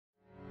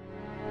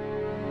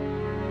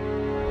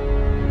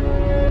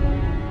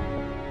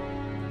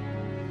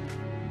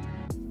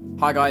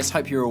Hi guys,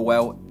 hope you're all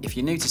well. If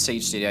you're new to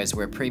Siege Studios,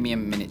 we're a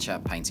premium miniature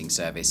painting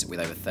service with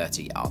over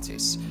 30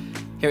 artists.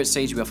 Here at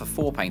Siege we offer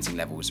 4 painting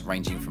levels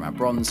ranging from our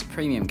bronze,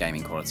 premium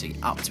gaming quality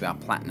up to our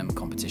platinum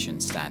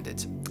competition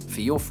standard. For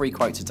your free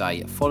quote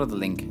today, follow the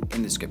link in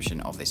the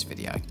description of this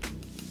video.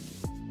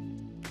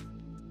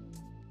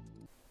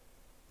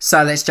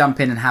 So let's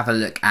jump in and have a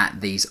look at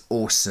these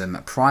awesome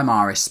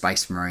Primaris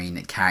Space Marine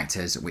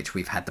characters which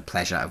we've had the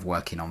pleasure of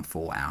working on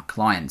for our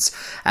clients.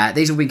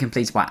 These have been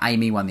completed by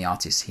Amy, one of the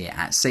artists here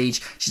at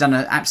Siege. She's done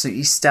an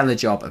absolutely stellar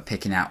job of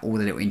picking out all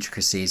the little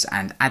intricacies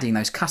and adding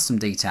those custom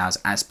details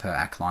as per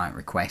our client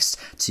request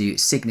to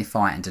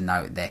signify and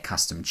denote their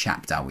custom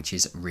chapter, which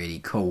is really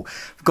cool.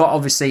 We've got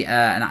obviously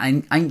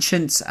an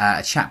ancient,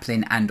 a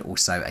chaplain and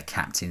also a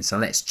captain. So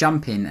let's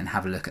jump in and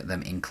have a look at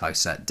them in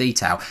closer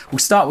detail. We'll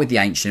start with the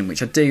ancient,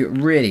 which I do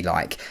really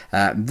like.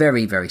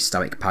 Very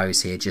stoic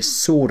pose here, just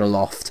sword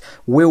aloft,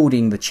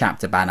 wielding the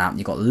chapter banner.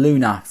 You've got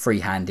Luna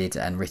free-handed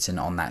and written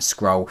on that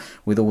scroll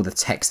with all the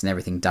text and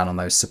everything done on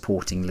those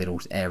supporting little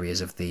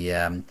areas of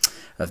the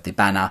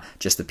banner.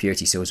 Just the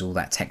purity seals, all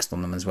that text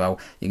on them as well.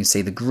 You can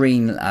see the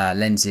green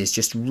lenses,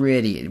 just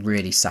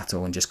really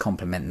subtle and just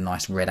complement the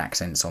nice red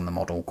accents on the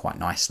model quite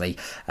nicely.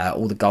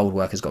 All the gold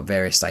work has got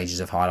various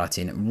stages of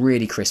highlighting,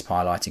 really crisp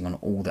highlighting on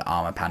all the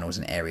armor panels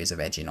and areas of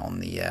edging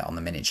on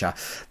the miniature.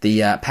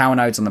 The power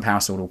nodes on the power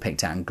sword all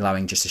picked out and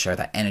glowing just to show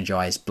that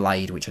energized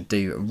blade, which I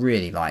do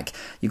really like.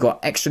 You've got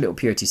extra little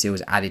purity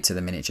seals added to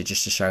the miniature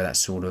just to show that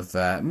sort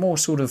of more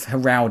sort of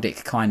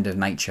heraldic kind of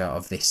nature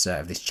of this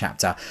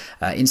chapter.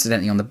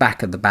 Incidentally, on the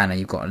back of the banner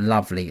you've got a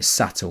lovely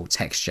subtle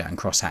texture and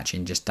cross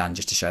hatching just done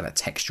just to show that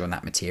texture on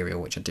that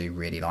material, which I do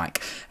really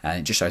like, and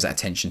it just shows that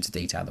attention to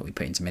detail that we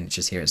put into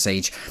miniatures here at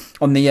Siege.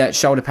 On the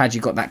shoulder pad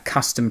you've got that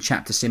custom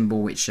chapter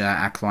symbol which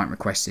our client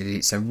requested.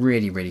 It's a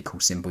really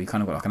cool symbol. You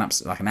kind of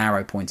got like an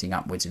arrow pointing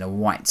upwards in a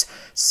white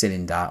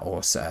cylinder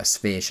or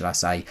sphere, should I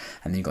say,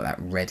 and then you've got that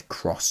red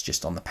cross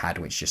just on the pad,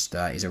 which just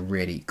is a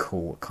really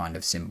cool kind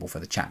of symbol for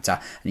the chapter,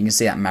 and you can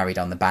see that married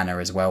on the banner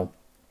as well.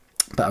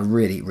 But a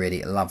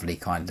really lovely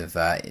kind of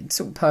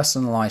sort of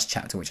personalised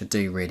chapter, which I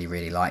do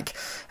really like.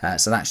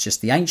 So that's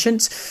just the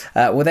ancient.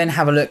 We'll then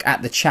have a look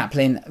at the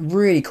chaplain.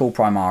 Really cool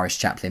Primaris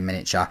chaplain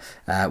miniature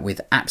with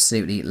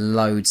absolutely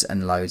loads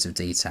and loads of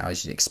detail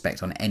as you'd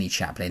expect on any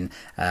chaplain.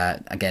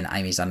 Again,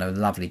 Amy's done a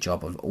lovely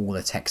job of all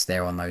the text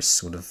there on those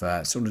sort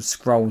of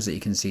scrolls that you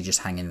can see just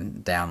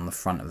hanging down the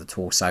front of the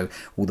torso.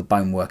 All the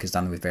bone work is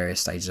done with various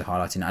stages of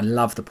highlighting. I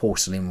love the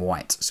porcelain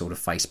white sort of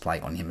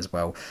faceplate on him as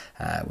well,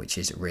 which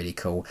is really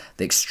cool.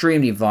 The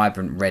extremely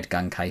vibrant red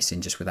gun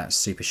casing just with that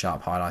super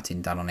sharp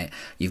highlighting done on it.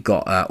 You've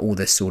got all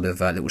the sort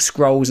of little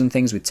scrolls and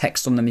things with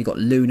text on them. You've got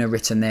Luna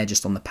written there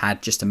just on the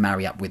pad just to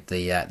marry up with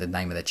the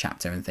name of the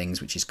chapter and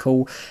things, which is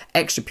cool.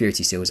 Extra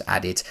purity seals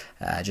added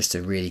just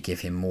to really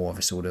give him more of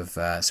a sort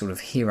of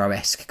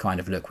hero-esque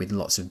kind of look with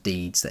lots of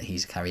deeds that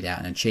he's carried out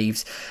and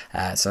achieved.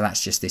 So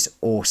that's just this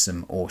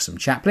awesome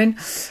chaplain.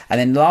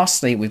 And then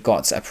lastly we've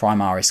got a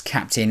Primaris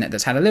Captain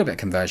that's had a little bit of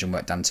conversion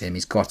work done to him.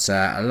 He's got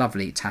a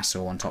lovely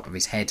tassel on top of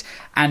his head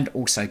and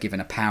also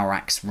given a power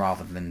axe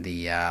rather than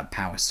the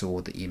power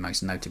sword that you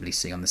most notably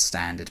see on the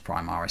standard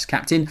Primaris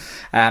Captain.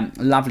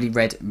 Lovely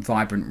red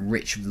vibrant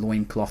rich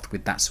loincloth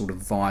with that sort of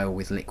vial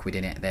with liquid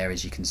in it there,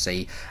 as you can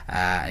see.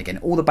 Again,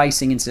 all the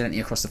basing incidentally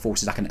across the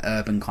force is like an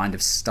urban kind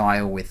of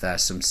style with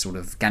some sort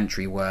of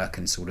gantry work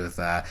and sort of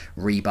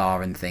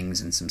rebar and things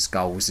and some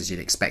skulls as you'd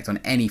expect on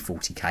any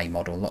 40k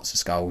model. Lots of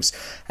skulls,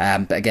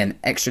 but again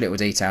extra little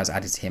details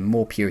added to him.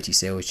 More purity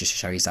seals just to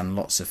show he's done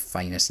lots of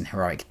famous and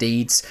heroic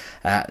deeds.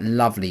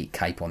 Lovely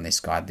cape on this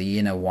guy, the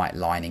inner white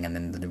lining and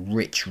then the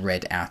rich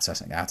red outer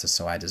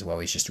side as well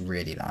is just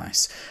really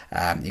nice.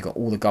 You've got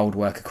all the gold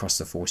work across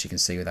the force, you can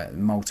see with that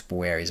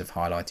multiple areas of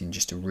highlighting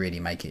just to really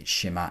make it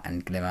shimmer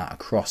and glimmer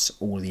across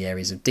all the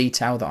areas of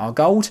detail that are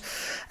gold.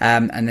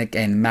 And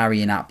again,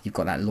 marrying up, you've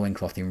got that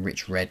loincloth in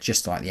rich red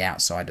just like the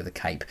outside of the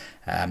cape,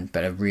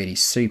 but a really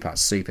super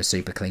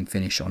clean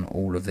finish on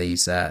all of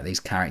these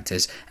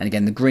characters. And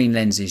again, the green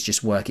lenses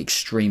just work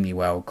extremely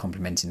well,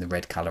 complementing the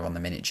red colour on the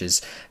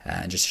miniatures,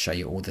 and just to show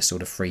you all the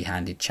sort of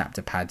free-handed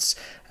chapter pads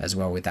as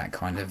well with that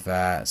kind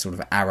of sort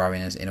of arrow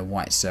in a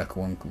white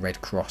circle and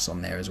red cross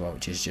on there as well,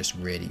 which is just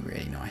really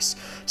nice.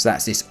 So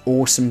that's this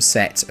awesome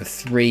set of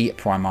 3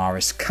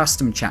 Primaris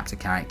custom chapter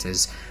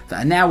characters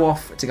that are now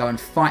off to go and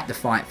fight the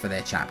fight for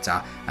their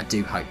chapter. I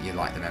do hope you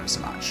like them ever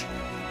so much.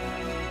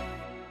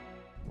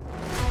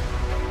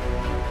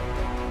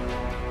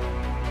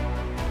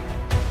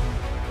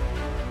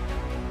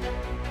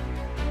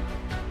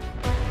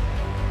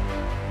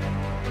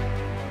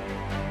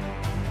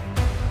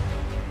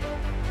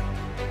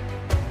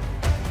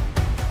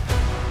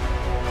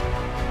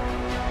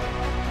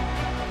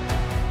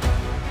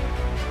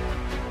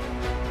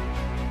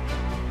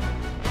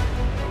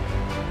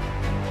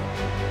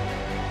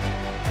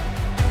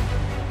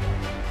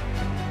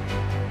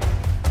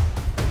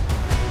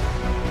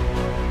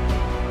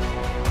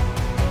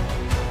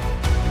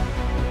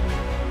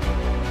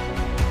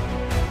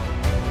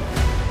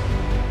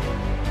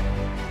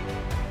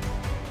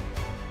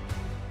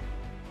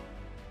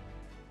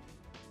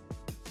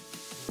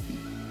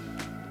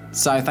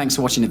 So thanks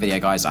for watching the video,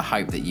 guys. I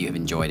hope that you have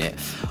enjoyed it.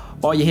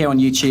 While you're here on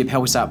YouTube,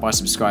 help us out by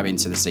subscribing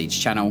to the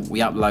Siege channel. We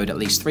upload at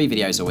least 3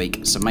 videos a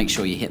week, so make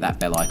sure you hit that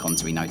bell icon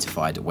to be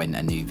notified when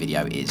a new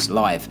video is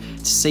live.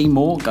 To see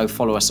more, go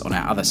follow us on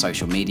our other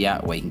social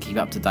media where you can keep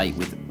up to date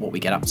with what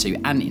we get up to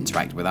and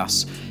interact with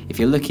us. If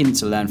you're looking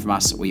to learn from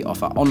us, we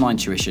offer online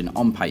tuition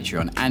on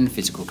Patreon and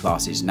physical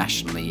classes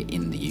nationally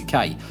in the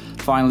UK.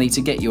 Finally,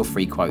 to get your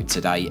free quote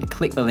today,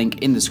 click the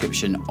link in the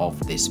description of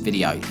this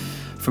video.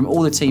 From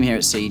all the team here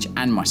at Siege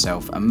and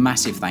myself, a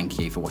massive thank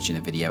you for watching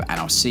the video, and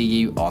I'll see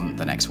you on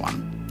the next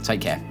one.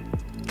 Take care.